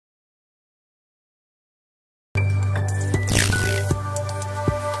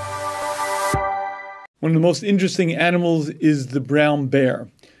One of the most interesting animals is the brown bear.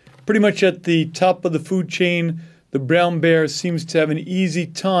 Pretty much at the top of the food chain, the brown bear seems to have an easy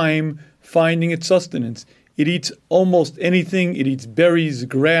time finding its sustenance. It eats almost anything. It eats berries,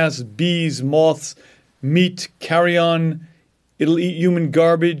 grass, bees, moths, meat, carrion. It'll eat human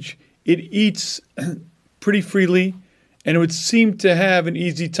garbage. It eats pretty freely, and it would seem to have an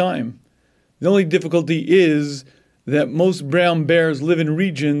easy time. The only difficulty is that most brown bears live in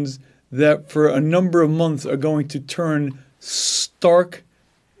regions that for a number of months are going to turn stark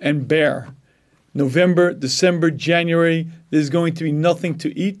and bare. November, December, January, there's going to be nothing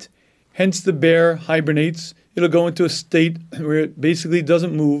to eat. Hence the bear hibernates. It'll go into a state where it basically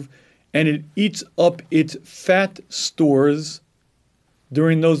doesn't move, and it eats up its fat stores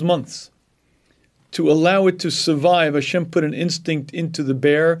during those months. To allow it to survive, Hashem put an instinct into the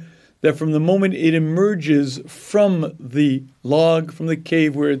bear that from the moment it emerges from the log, from the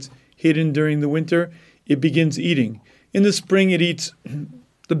cave where it's hidden during the winter, it begins eating. In the spring, it eats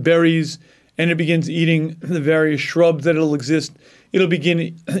the berries, and it begins eating the various shrubs that will exist. It'll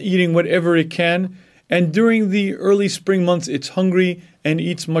begin eating whatever it can, and during the early spring months, it's hungry and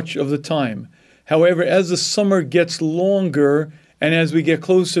eats much of the time. However, as the summer gets longer, and as we get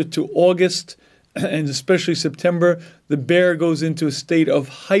closer to August, and especially September, the bear goes into a state of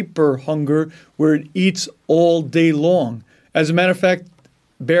hyper hunger where it eats all day long. As a matter of fact,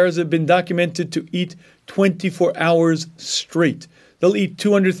 bears have been documented to eat 24 hours straight. They'll eat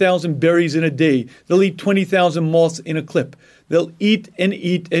 200,000 berries in a day. They'll eat 20,000 moths in a clip. They'll eat and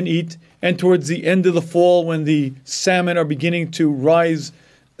eat and eat. And towards the end of the fall, when the salmon are beginning to rise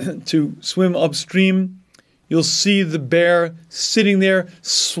to swim upstream, you'll see the bear sitting there,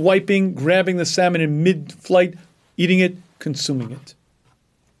 swiping, grabbing the salmon in mid-flight, eating it, consuming it.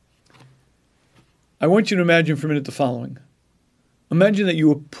 I want you to imagine for a minute the following. Imagine that you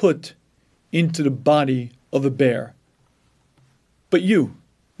were put into the body of a bear. But you,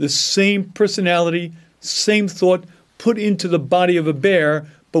 the same personality, same thought, put into the body of a bear,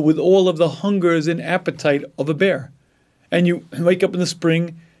 but with all of the hungers and appetite of a bear. And you wake up in the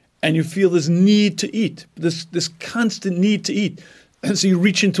spring and you feel this need to eat, this constant need to eat. And so you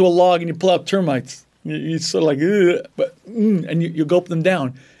reach into a log and you pull out termites. You're sort of like, and you gulp them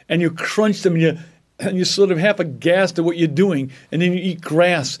down. And you crunch them and you're sort of half aghast at what you're doing. And then you eat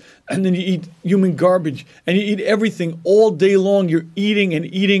grass. And then you eat human garbage. And you eat everything all day long. You're eating and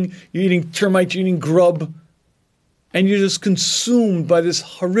eating. You're eating termites, you're eating grub. And you're just consumed by this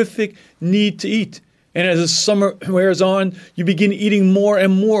horrific need to eat. And as the summer wears on, you begin eating more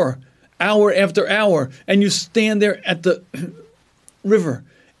and more, hour after hour. And you stand there at the river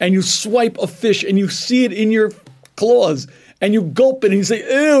and you swipe a fish and you see it in your claws and you gulp it and you say,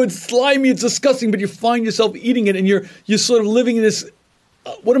 ew, it's slimy, it's disgusting, but you find yourself eating it and you're sort of living in this,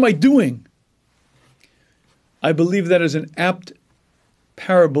 what am I doing? I believe that is an apt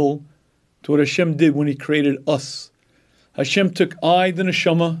parable to what Hashem did when He created us. Hashem took I, the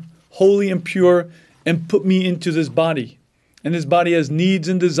neshama, holy and pure, and put me into this body. And this body has needs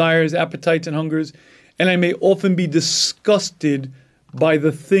and desires, appetites and hungers, and I may often be disgusted by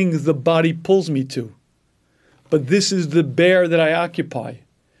the things the body pulls me to. But this is the bear that I occupy.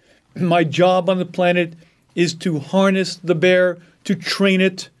 My job on the planet is to harness the bear, to train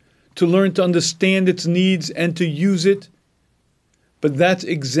it, to learn to understand its needs and to use it. But that's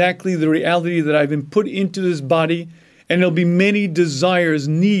exactly the reality that I've been put into this body, and there'll be many desires,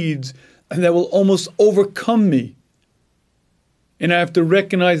 needs, that will almost overcome me. And I have to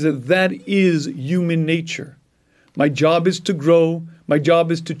recognize that that is human nature. My job is to grow, my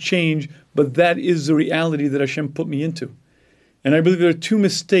job is to change, but that is the reality that Hashem put me into. And I believe there are two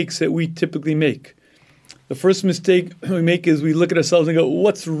mistakes that we typically make. The first mistake we make is we look at ourselves and go,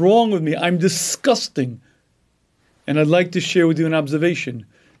 what's wrong with me? I'm disgusting. And I'd like to share with you an observation.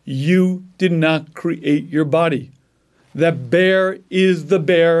 You did not create your body. That bear is the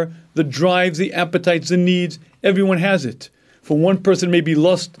bear, the drives, the appetites, the needs. Everyone has it. For one person it may be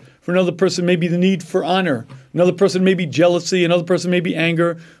lust. For another person it may be the need for honor. Another person may be jealousy. Another person may be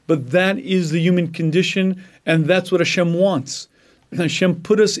anger. But that is the human condition, and that's what Hashem wants. Hashem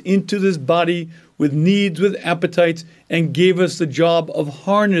put us into this body with needs, with appetites, and gave us the job of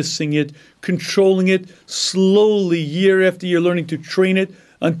harnessing it, controlling it, slowly, year after year, learning to train it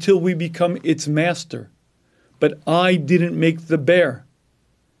until we become its master. But I didn't make the bear.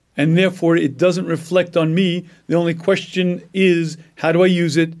 And therefore, it doesn't reflect on me. The only question is, how do I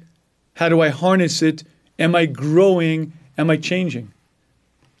use it? How do I harness it? Am I growing? Am I changing?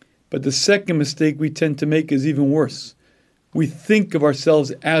 But the second mistake we tend to make is even worse. We think of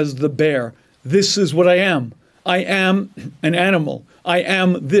ourselves as the bear. This is what I am. I am an animal. I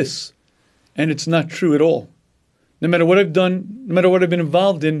am this. And it's not true at all. No matter what I've done, no matter what I've been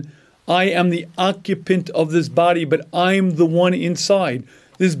involved in, I am the occupant of this body, but I'm the one inside.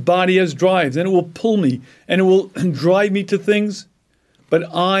 This body has drives, and it will pull me, and it will drive me to things, but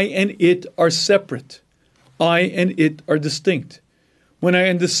I and it are separate. I and it are distinct. When I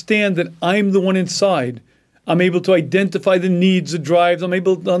understand that I'm the one inside, I'm able to identify the needs, the drives. I'm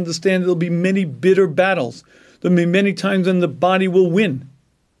able to understand there'll be many bitter battles. There'll be many times when the body will win.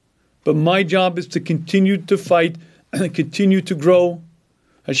 But my job is to continue to fight, continue to grow.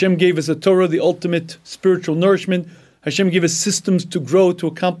 Hashem gave us a Torah, the ultimate spiritual nourishment. Hashem gave us systems to grow, to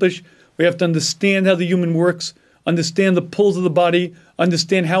accomplish. We have to understand how the human works, understand the pulls of the body,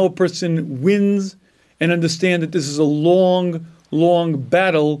 understand how a person wins, and understand that this is a long, long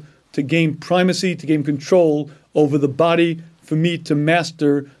battle to gain primacy, to gain control over the body, for me to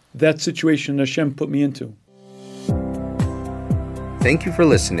master that situation Hashem put me into. Thank you for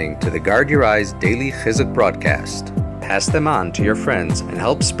listening to the Guard Your Eyes Daily Chizuk broadcast. Pass them on to your friends and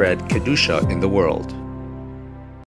help spread Kedusha in the world.